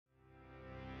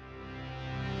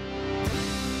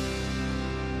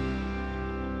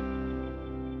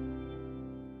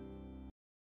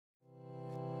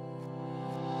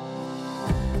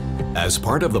As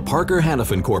part of the Parker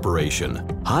Hannifin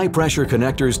Corporation, High Pressure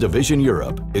Connectors Division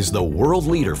Europe is the world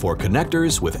leader for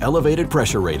connectors with elevated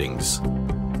pressure ratings.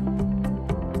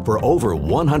 For over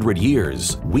 100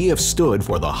 years, we have stood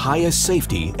for the highest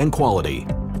safety and quality.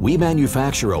 We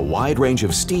manufacture a wide range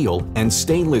of steel and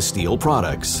stainless steel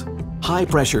products,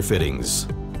 high-pressure fittings,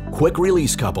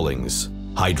 quick-release couplings,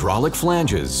 hydraulic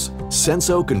flanges,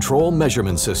 Senso control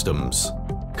measurement systems.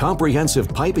 Comprehensive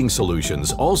piping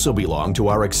solutions also belong to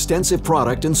our extensive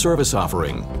product and service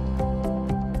offering.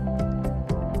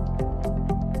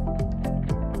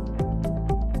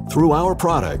 Through our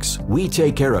products, we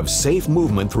take care of safe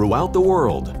movement throughout the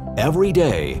world, every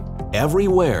day,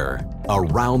 everywhere,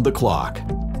 around the clock.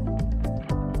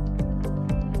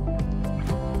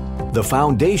 The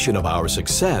foundation of our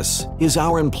success is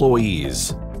our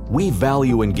employees. We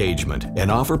value engagement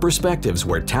and offer perspectives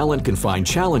where talent can find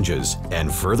challenges and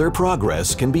further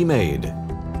progress can be made.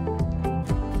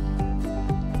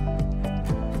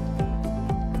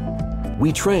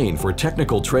 We train for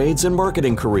technical trades and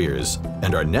marketing careers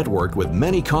and are networked with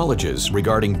many colleges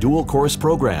regarding dual course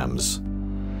programs.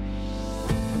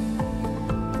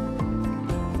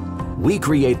 We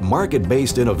create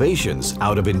market-based innovations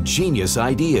out of ingenious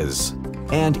ideas.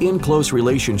 And in close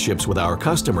relationships with our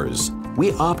customers,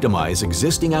 we optimize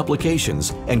existing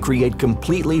applications and create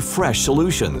completely fresh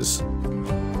solutions.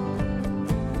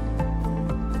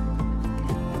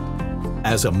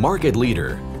 As a market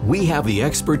leader, we have the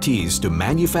expertise to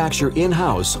manufacture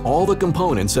in-house all the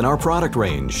components in our product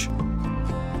range.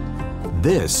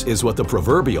 This is what the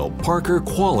proverbial Parker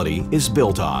quality is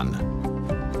built on.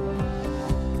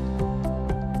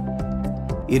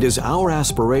 It is our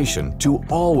aspiration to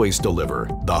always deliver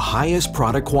the highest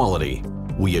product quality.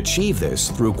 We achieve this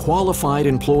through qualified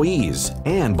employees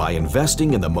and by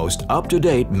investing in the most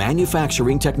up-to-date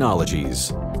manufacturing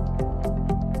technologies.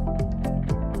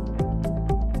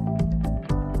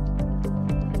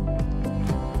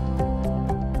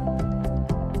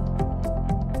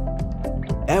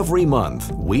 Every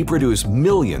month, we produce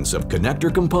millions of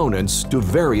connector components to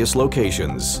various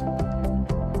locations.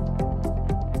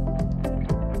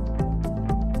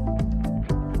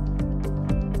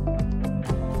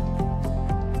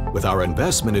 With our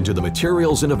investment into the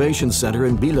Materials Innovation Center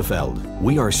in Bielefeld,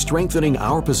 we are strengthening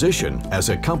our position as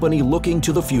a company looking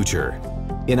to the future.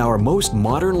 In our most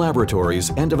modern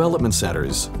laboratories and development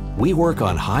centers, we work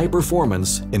on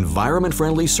high-performance,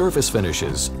 environment-friendly surface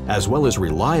finishes, as well as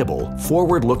reliable,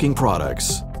 forward-looking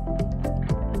products.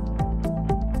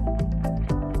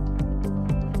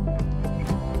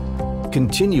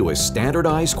 Continuous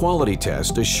standardized quality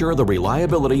tests assure the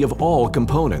reliability of all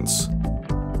components.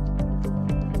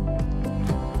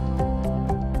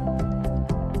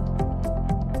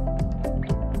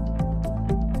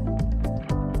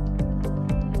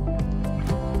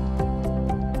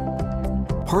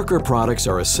 Parker products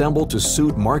are assembled to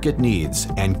suit market needs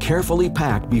and carefully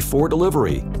packed before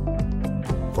delivery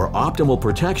for optimal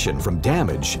protection from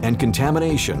damage and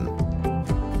contamination.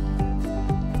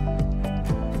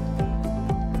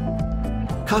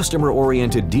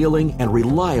 Customer-oriented dealing and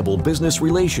reliable business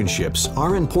relationships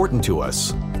are important to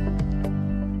us.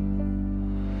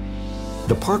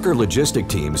 The Parker logistic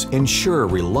teams ensure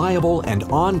reliable and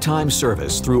on-time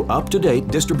service through up-to-date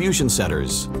distribution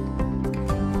centers.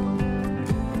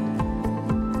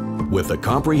 With the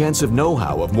comprehensive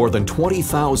know-how of more than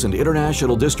 20,000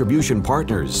 international distribution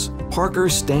partners, Parker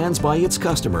stands by its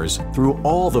customers through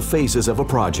all the phases of a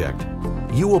project.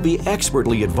 You will be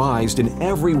expertly advised in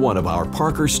every one of our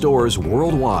Parker stores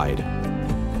worldwide.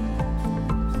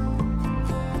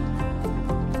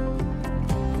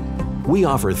 We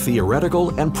offer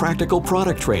theoretical and practical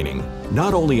product training,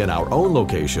 not only in our own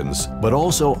locations, but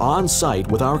also on-site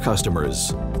with our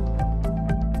customers.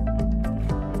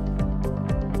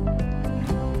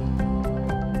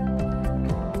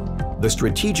 The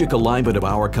strategic alignment of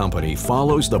our company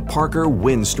follows the Parker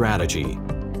Win strategy.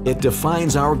 It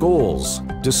defines our goals,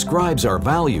 describes our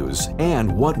values,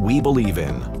 and what we believe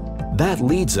in. That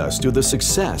leads us to the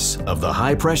success of the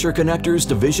High Pressure Connectors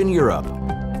Division Europe,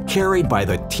 carried by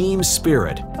the team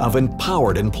spirit of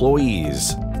empowered employees.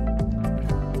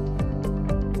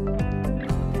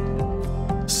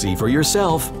 See for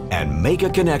yourself and make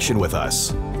a connection with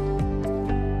us.